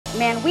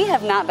Man, we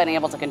have not been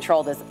able to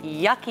control this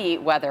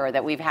yucky weather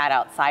that we've had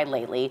outside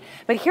lately.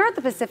 But here at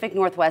the Pacific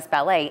Northwest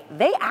Ballet,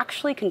 they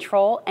actually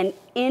control an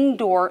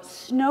indoor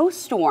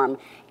snowstorm.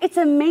 It's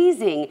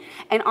amazing.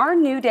 And our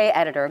new day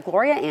editor,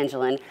 Gloria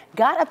Angelin,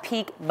 got a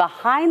peek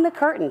behind the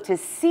curtain to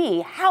see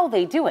how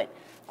they do it.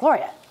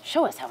 Gloria,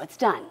 show us how it's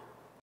done.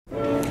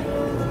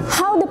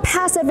 How the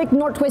Pacific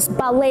Northwest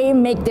Ballet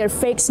make their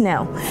fake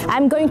snow.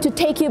 I'm going to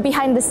take you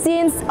behind the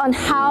scenes on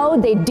how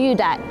they do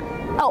that.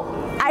 Oh,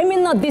 I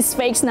mean not this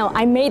fake snow,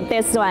 I made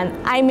this one.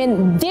 I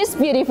mean this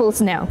beautiful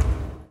snow.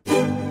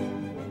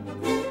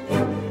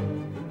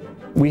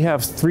 We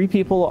have 3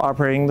 people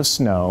operating the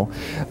snow.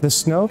 The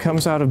snow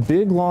comes out of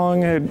big,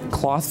 long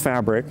cloth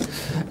fabric.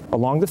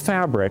 Along the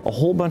fabric, a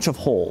whole bunch of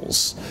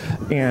holes.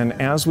 And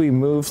as we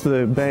move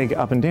the bag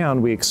up and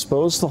down, we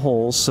expose the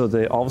holes so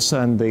that all of a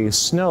sudden the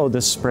snow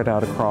that's spread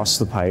out across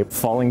the pipe,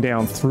 falling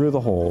down through the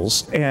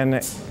holes.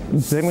 And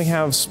then we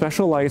have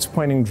special lights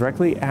pointing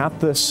directly at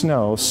the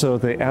snow so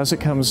that as it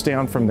comes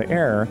down from the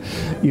air,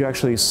 you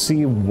actually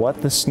see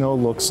what the snow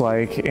looks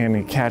like, and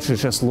it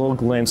catches just little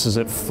glints as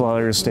it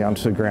flutters down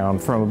to the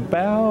ground from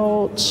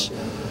about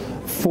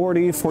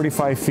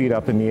 40-45 feet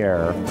up in the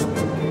air.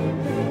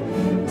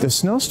 The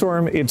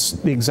snowstorm, it's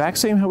the exact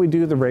same how we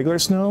do the regular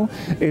snow.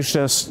 It's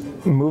just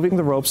moving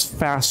the ropes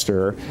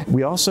faster.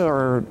 We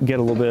also get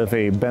a little bit of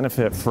a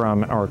benefit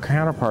from our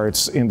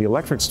counterparts in the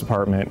electrics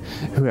department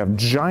who have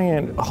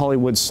giant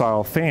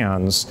Hollywood-style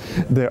fans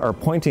that are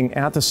pointing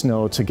at the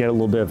snow to get a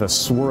little bit of a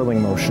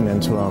swirling motion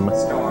into them.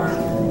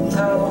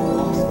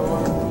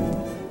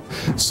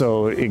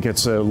 So it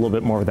gets a little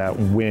bit more of that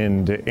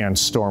wind and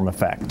storm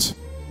effect.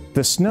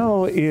 The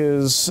snow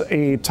is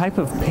a type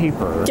of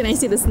paper. Can I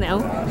see the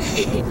snow?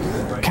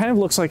 Kind of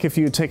looks like if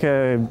you take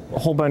a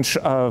whole bunch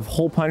of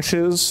hole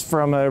punches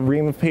from a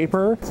ream of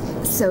paper.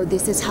 So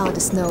this is how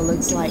the snow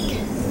looks like.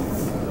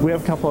 We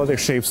have a couple other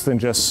shapes than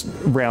just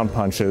round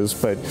punches,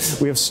 but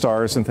we have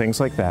stars and things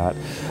like that.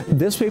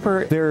 This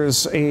paper,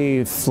 there's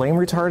a flame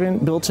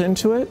retardant built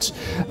into it.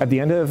 At the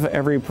end of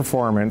every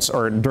performance,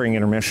 or during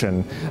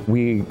intermission,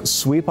 we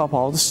sweep up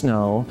all the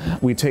snow.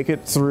 We take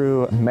it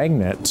through a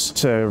magnet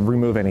to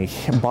remove any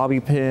bobby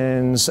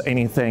pins,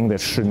 anything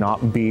that should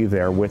not be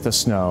there with the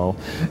snow.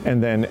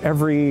 And then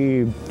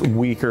every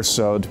week or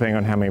so, depending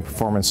on how many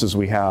performances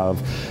we have,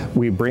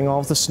 we bring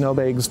all of the snow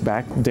bags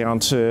back down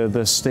to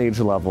the stage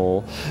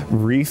level,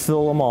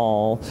 refill them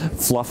all,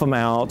 fluff them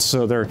out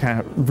so they're kind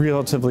of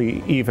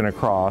relatively even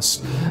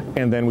across,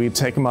 and then we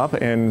take them up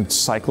and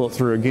cycle it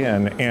through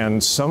again.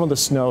 And some of the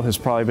snow has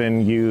probably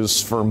been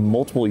used for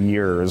multiple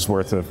years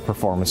worth of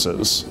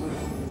performances.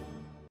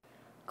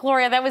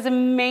 Gloria, that was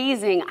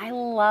amazing. I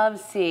love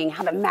seeing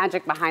how the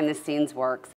magic behind the scenes works.